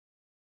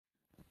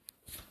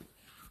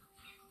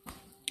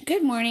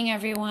Good morning,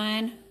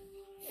 everyone.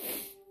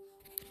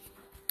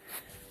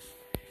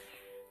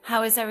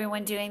 How is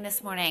everyone doing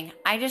this morning?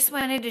 I just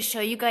wanted to show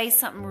you guys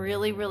something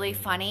really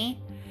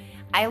funny.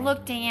 I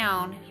looked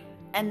down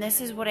and this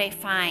is what I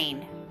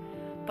find,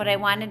 but I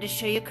wanted to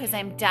show you because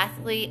I'm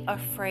deathly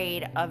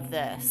afraid of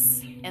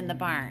this in the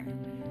barn.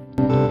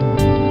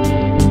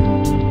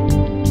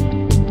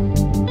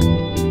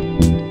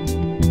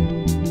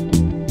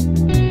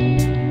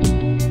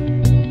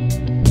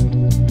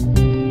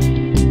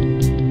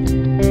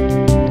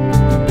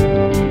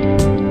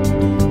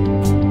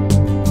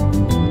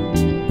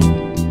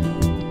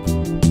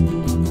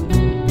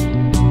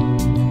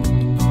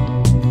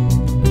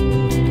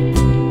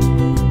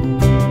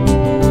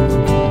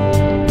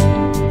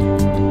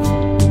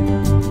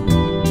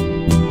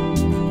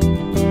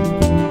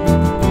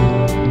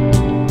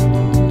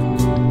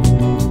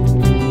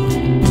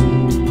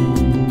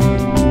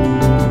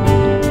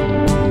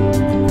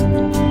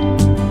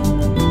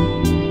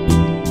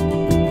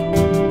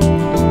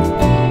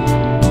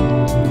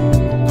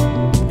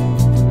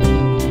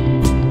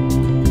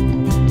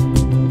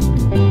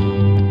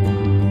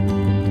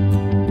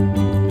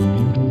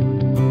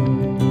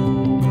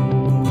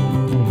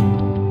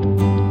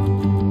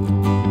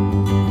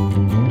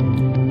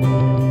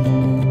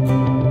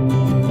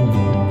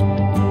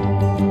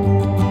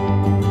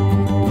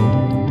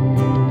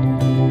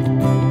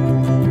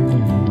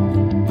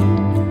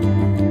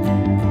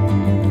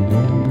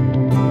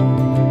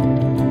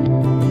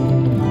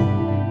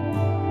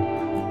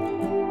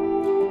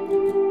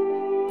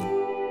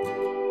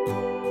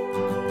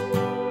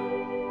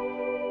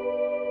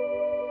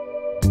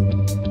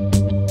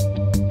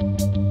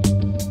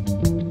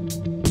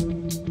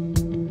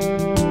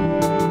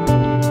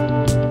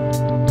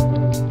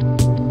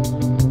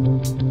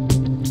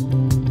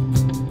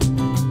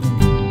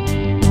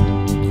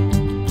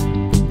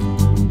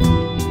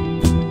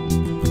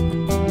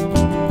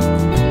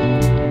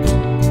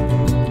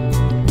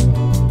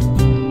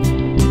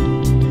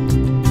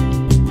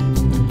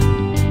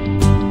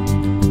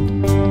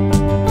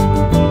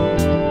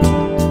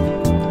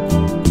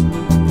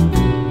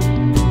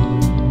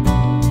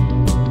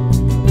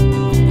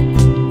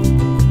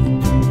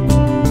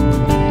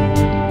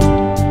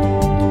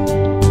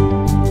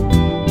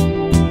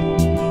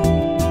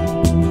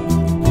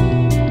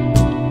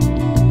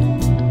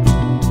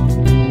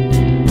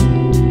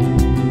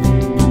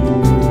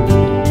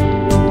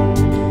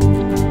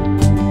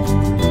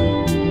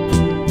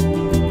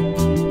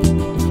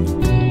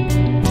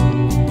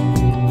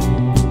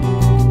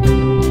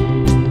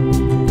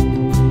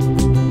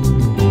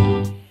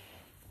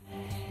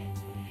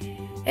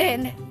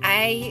 And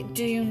I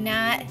do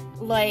not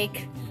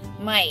like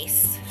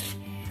mice.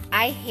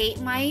 I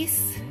hate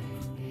mice.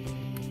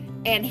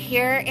 And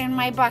here in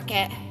my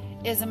bucket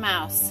is a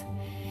mouse.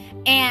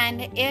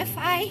 And if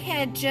I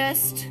had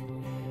just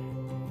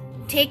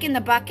taken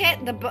the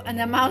bucket,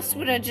 the mouse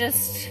would have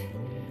just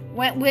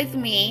went with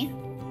me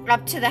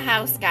up to the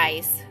house,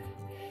 guys.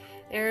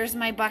 There's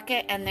my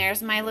bucket and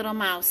there's my little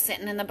mouse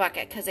sitting in the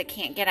bucket because it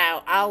can't get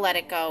out. I'll let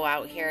it go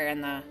out here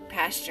in the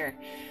pasture.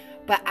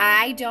 But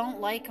I don't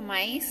like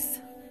mice.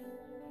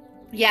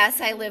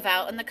 Yes, I live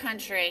out in the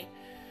country,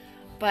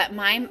 but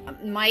my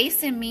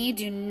mice and me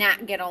do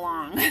not get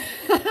along.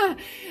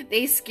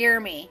 They scare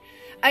me.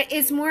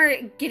 It's more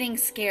getting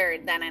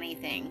scared than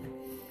anything.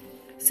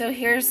 So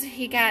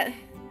he got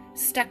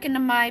stuck into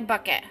my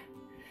bucket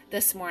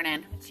this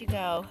morning. Let you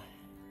go.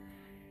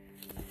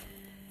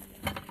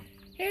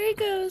 There he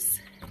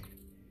goes.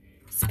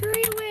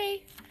 Scurry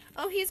away.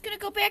 Oh, he's going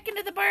to go back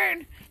into the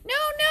barn. No.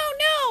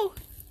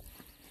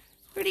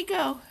 Where'd he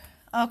go?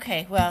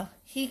 Okay, well,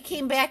 he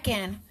came back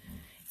in.